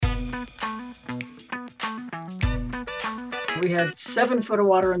We had 7 foot of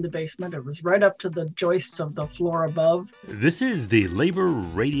water in the basement. It was right up to the joists of the floor above. This is the Labor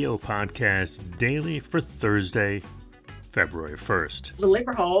Radio Podcast daily for Thursday, February 1st. The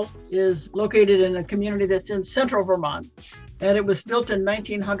Labor Hall is located in a community that's in central Vermont, and it was built in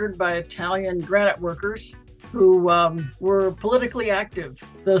 1900 by Italian granite workers who were politically active.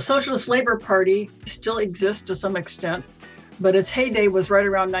 The Socialist Labor Party still exists to some extent, but its heyday was right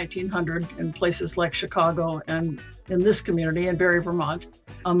around 1900 in places like Chicago and in this community in Barre, Vermont,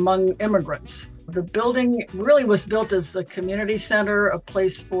 among immigrants. The building really was built as a community center, a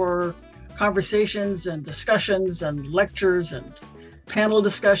place for conversations and discussions and lectures and panel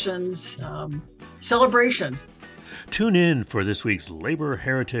discussions, celebrations. Tune in for this week's Labor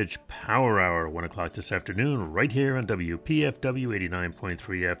Heritage Power Hour, 1 o'clock this afternoon, right here on WPFW 89.3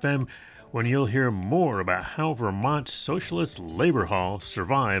 FM, when you'll hear more about how Vermont's Socialist Labor Hall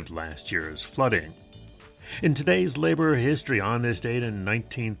survived last year's flooding. In today's labor history, on this date in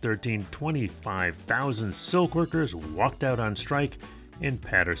 1913, 25,000 silk workers walked out on strike in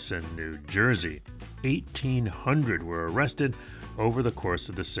Paterson, New Jersey. 1,800 were arrested over the course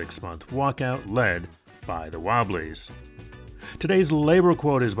of the 6-month walkout led by the Wobblies. Today's labor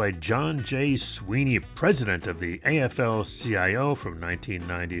quote is by John J. Sweeney, president of the AFL-CIO from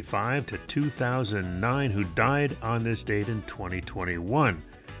 1995 to 2009, who died on this date in 2021.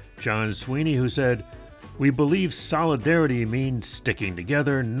 John Sweeney, who said, "We believe solidarity means sticking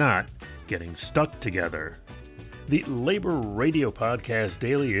together, not getting stuck together." The Labor Radio Podcast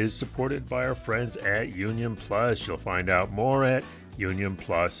Daily is supported by our friends at Union Plus. You'll find out more at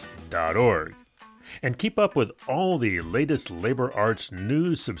unionplus.org. And keep up with all the latest labor arts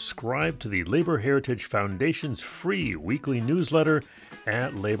news. Subscribe to the Labor Heritage Foundation's free weekly newsletter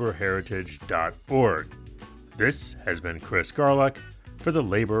at laborheritage.org. This has been Chris Garlock for the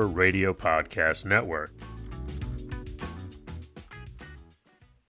Labor Radio Podcast Network.